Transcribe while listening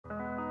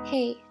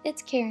Hey,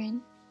 it's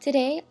Karen.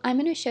 Today, I'm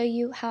going to show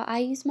you how I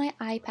use my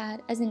iPad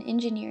as an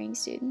engineering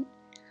student.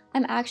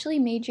 I'm actually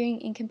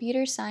majoring in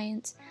computer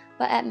science,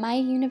 but at my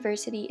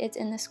university, it's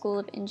in the School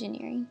of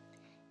Engineering.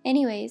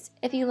 Anyways,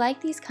 if you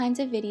like these kinds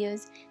of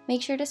videos,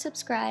 make sure to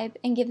subscribe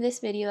and give this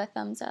video a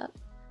thumbs up.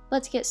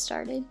 Let's get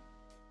started.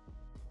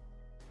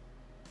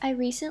 I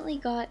recently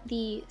got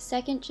the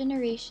second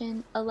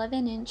generation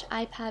 11-inch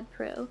iPad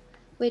Pro,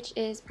 which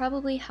is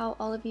probably how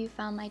all of you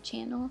found my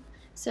channel.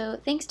 So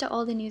thanks to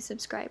all the new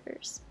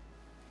subscribers.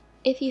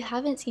 If you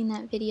haven't seen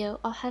that video,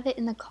 I'll have it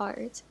in the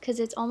cards because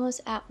it's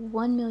almost at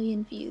 1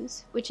 million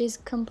views, which is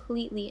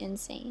completely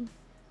insane.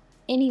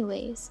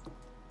 Anyways,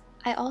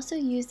 I also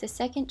use the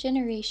second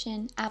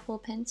generation Apple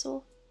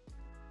Pencil.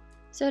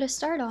 So to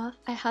start off,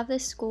 I have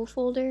this school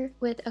folder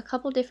with a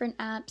couple different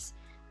apps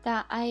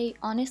that I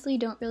honestly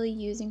don't really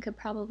use and could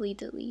probably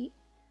delete.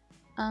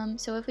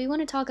 So if we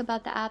want to talk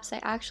about the apps I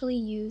actually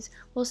use,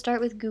 we'll start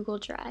with Google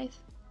Drive.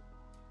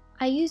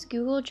 I use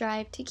Google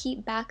Drive to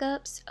keep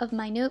backups of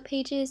my note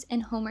pages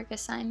and homework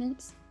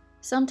assignments.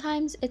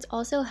 Sometimes it's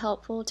also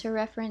helpful to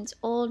reference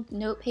old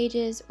note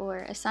pages or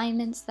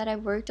assignments that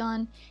I've worked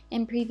on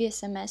in previous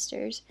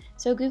semesters,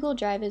 so Google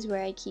Drive is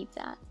where I keep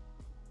that.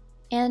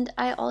 And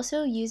I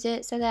also use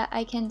it so that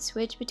I can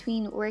switch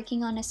between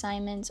working on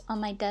assignments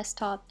on my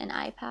desktop and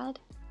iPad.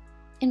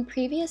 In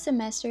previous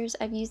semesters,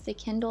 I've used the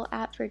Kindle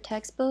app for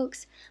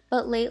textbooks,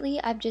 but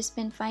lately I've just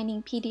been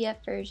finding PDF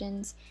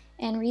versions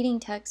and reading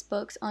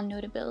textbooks on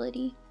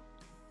Notability.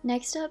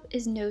 Next up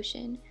is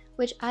Notion,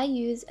 which I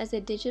use as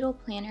a digital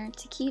planner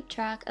to keep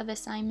track of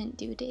assignment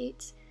due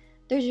dates.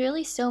 There's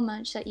really so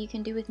much that you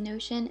can do with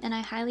Notion, and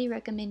I highly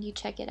recommend you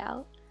check it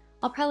out.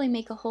 I'll probably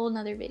make a whole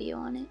nother video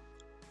on it.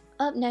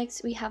 Up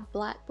next, we have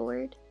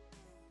Blackboard.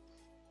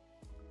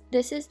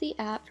 This is the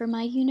app for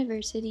my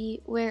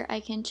university where I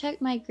can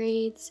check my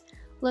grades,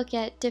 look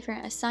at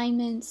different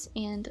assignments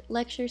and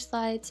lecture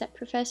slides that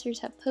professors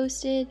have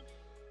posted,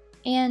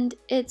 and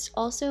it's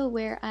also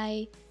where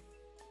I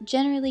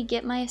generally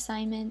get my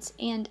assignments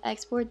and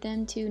export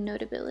them to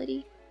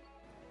Notability.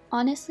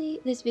 Honestly,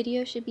 this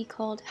video should be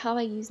called How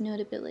I Use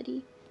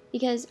Notability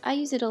because I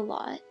use it a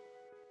lot,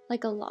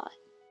 like a lot.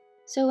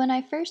 So when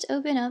I first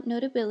open up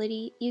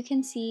Notability, you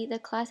can see the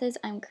classes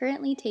I'm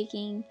currently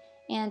taking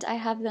and I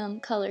have them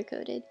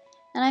color-coded.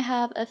 And I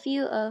have a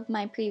few of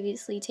my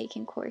previously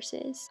taken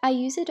courses. I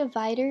use a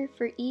divider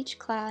for each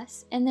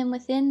class, and then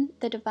within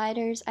the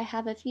dividers I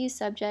have a few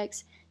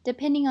subjects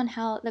depending on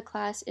how the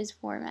class is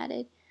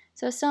formatted.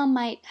 So some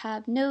might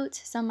have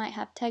notes, some might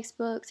have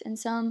textbooks, and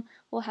some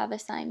will have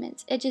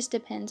assignments. It just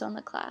depends on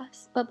the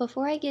class. But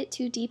before I get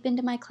too deep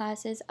into my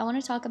classes, I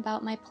want to talk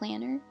about my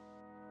planner.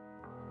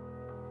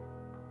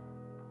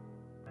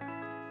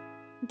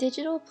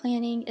 Digital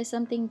planning is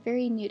something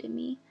very new to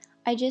me.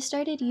 I just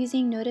started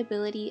using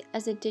Notability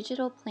as a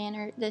digital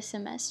planner this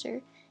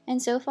semester,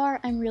 and so far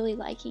I'm really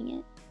liking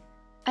it.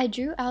 I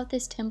drew out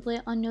this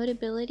template on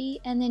Notability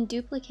and then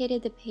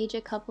duplicated the page a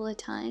couple of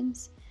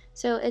times.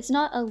 So it's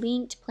not a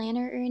linked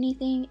planner or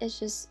anything, it's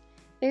just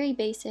very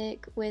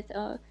basic with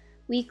a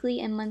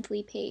weekly and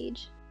monthly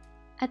page.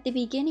 At the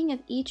beginning of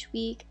each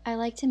week, I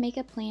like to make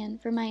a plan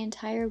for my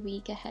entire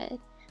week ahead.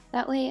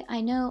 That way I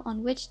know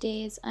on which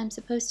days I'm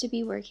supposed to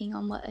be working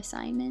on what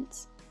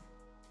assignments.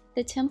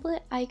 The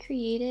template I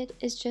created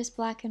is just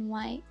black and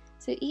white,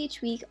 so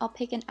each week I'll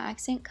pick an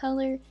accent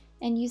color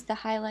and use the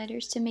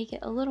highlighters to make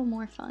it a little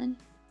more fun.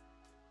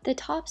 The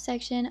top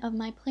section of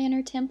my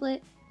planner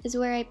template is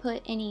where I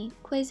put any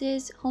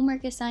quizzes,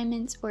 homework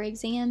assignments, or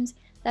exams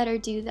that are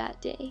due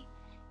that day.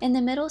 In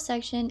the middle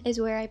section is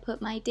where I put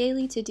my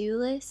daily to-do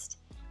list,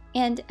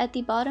 and at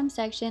the bottom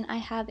section I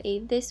have a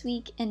this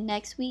week and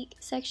next week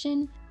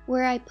section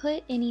where I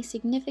put any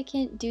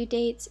significant due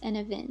dates and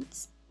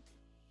events.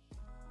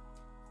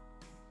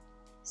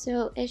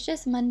 So it's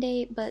just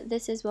Monday, but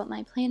this is what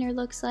my planner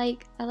looks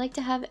like. I like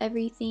to have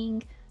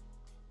everything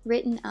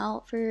written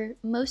out for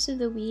most of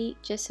the week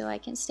just so I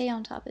can stay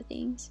on top of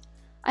things.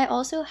 I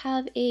also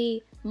have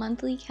a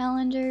monthly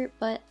calendar,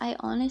 but I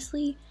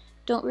honestly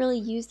don't really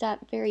use that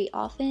very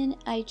often.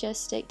 I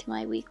just stick to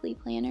my weekly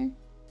planner.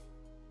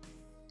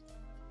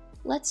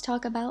 Let's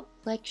talk about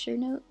lecture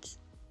notes.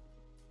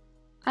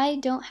 I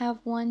don't have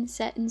one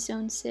set in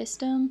stone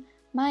system.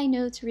 My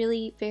notes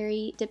really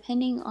vary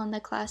depending on the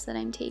class that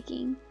I'm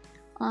taking.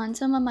 On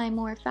some of my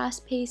more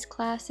fast-paced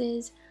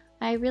classes,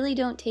 I really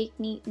don't take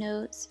neat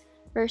notes,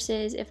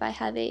 versus if I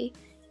have a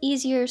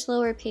easier,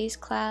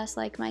 slower-paced class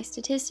like my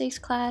statistics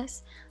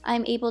class,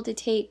 I'm able to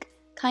take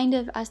kind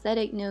of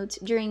aesthetic notes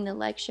during the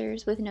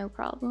lectures with no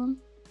problem.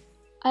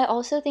 I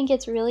also think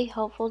it's really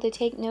helpful to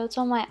take notes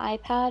on my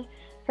iPad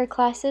for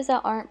classes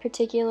that aren't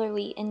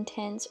particularly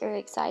intense or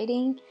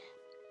exciting.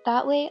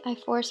 That way, I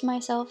force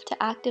myself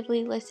to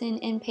actively listen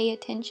and pay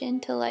attention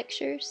to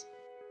lectures.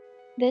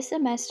 This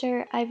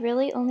semester, I've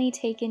really only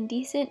taken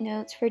decent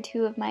notes for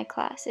 2 of my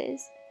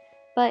classes,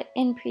 but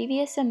in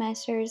previous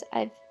semesters,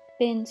 I've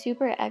been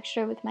super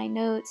extra with my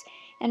notes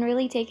and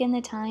really taken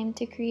the time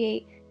to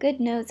create good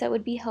notes that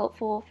would be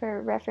helpful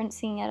for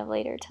referencing at a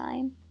later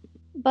time.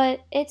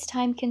 but it's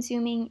time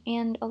consuming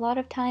and a lot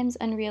of times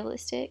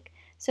unrealistic.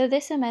 So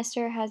this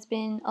semester has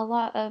been a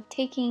lot of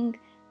taking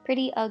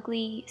pretty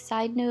ugly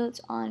side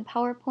notes on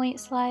PowerPoint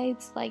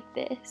slides like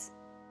this.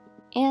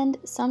 And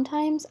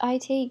sometimes I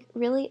take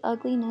really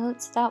ugly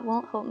notes that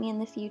won't help me in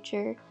the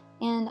future,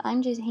 and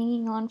I'm just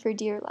hanging on for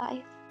dear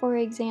life. For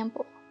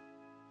example,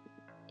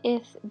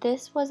 if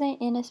this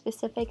wasn't in a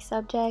specific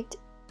subject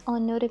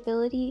on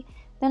Notability,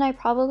 then I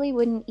probably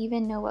wouldn't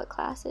even know what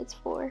class it's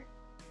for.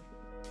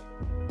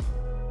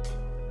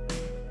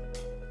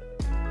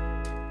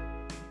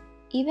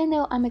 Even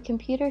though I'm a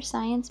computer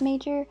science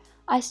major,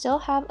 I still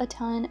have a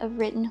ton of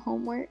written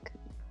homework.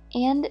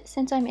 And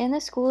since I'm in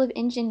the School of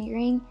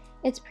Engineering,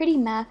 it's pretty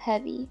math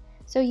heavy,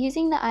 so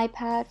using the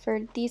iPad for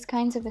these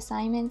kinds of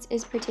assignments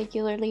is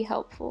particularly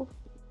helpful.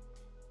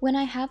 When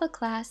I have a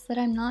class that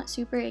I'm not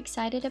super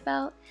excited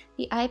about,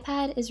 the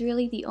iPad is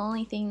really the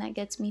only thing that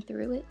gets me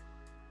through it.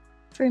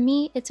 For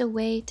me, it's a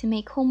way to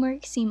make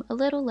homework seem a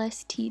little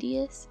less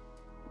tedious.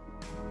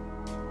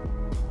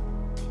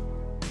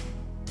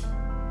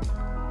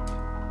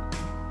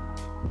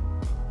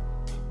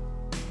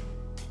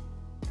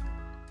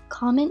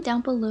 Comment down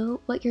below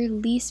what your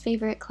least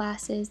favorite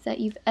class is that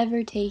you've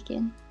ever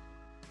taken.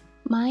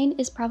 Mine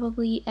is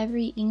probably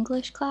every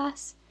English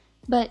class,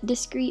 but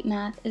discrete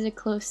math is a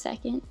close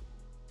second.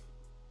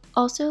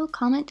 Also,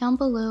 comment down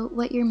below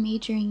what you're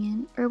majoring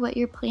in or what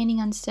you're planning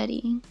on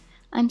studying.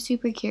 I'm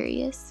super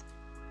curious.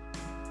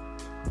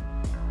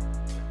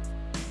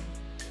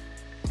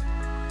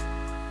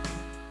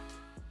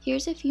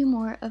 Here's a few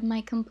more of my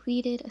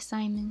completed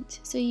assignments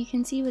so you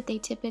can see what they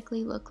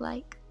typically look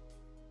like.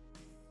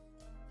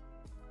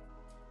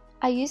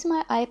 I use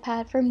my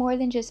iPad for more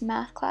than just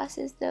math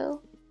classes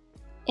though.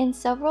 In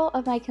several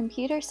of my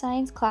computer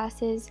science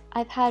classes,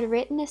 I've had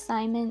written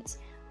assignments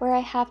where I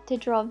have to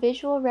draw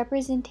visual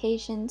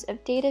representations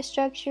of data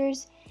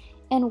structures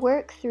and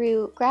work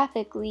through,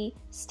 graphically,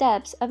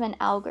 steps of an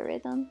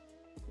algorithm.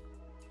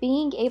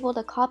 Being able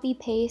to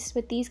copy-paste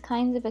with these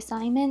kinds of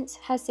assignments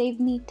has saved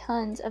me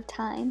tons of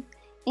time,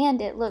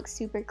 and it looks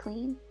super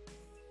clean.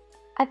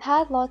 I've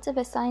had lots of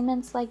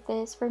assignments like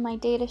this for my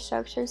data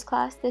structures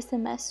class this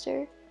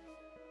semester.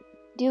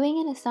 Doing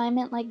an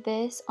assignment like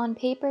this on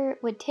paper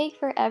would take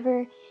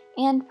forever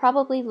and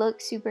probably look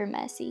super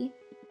messy.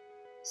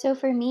 So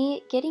for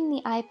me, getting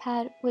the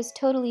iPad was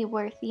totally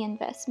worth the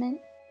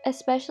investment,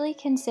 especially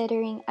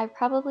considering I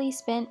probably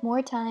spent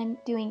more time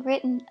doing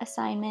written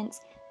assignments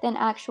than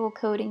actual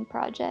coding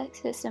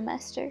projects this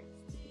semester.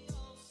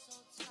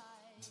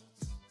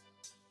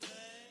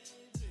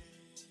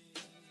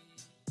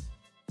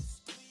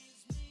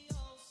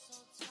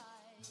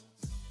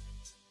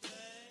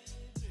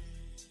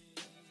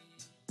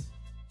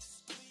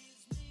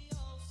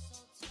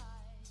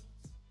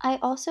 I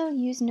also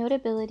use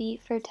Notability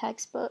for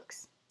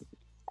textbooks.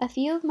 A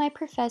few of my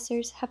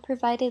professors have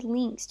provided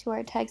links to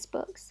our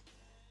textbooks.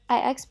 I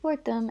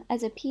export them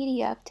as a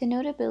PDF to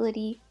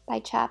Notability by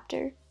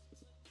chapter.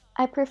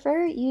 I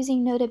prefer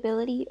using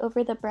Notability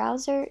over the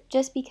browser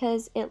just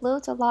because it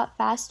loads a lot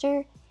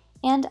faster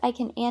and I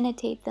can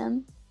annotate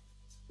them.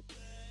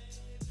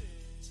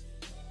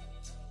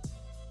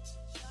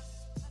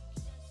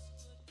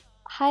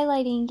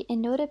 Highlighting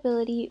in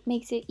Notability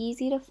makes it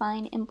easy to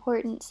find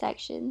important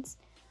sections.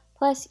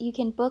 Plus, you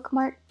can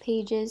bookmark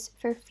pages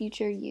for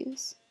future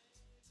use.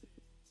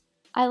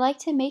 I like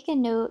to make a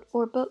note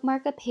or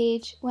bookmark a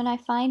page when I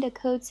find a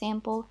code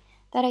sample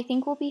that I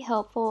think will be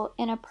helpful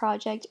in a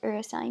project or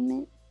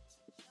assignment.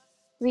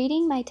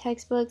 Reading my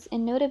textbooks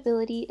in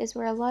Notability is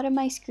where a lot of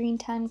my screen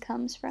time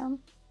comes from.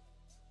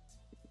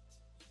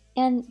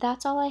 And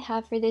that's all I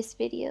have for this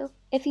video.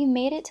 If you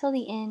made it till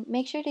the end,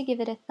 make sure to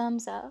give it a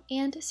thumbs up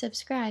and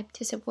subscribe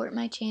to support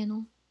my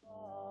channel.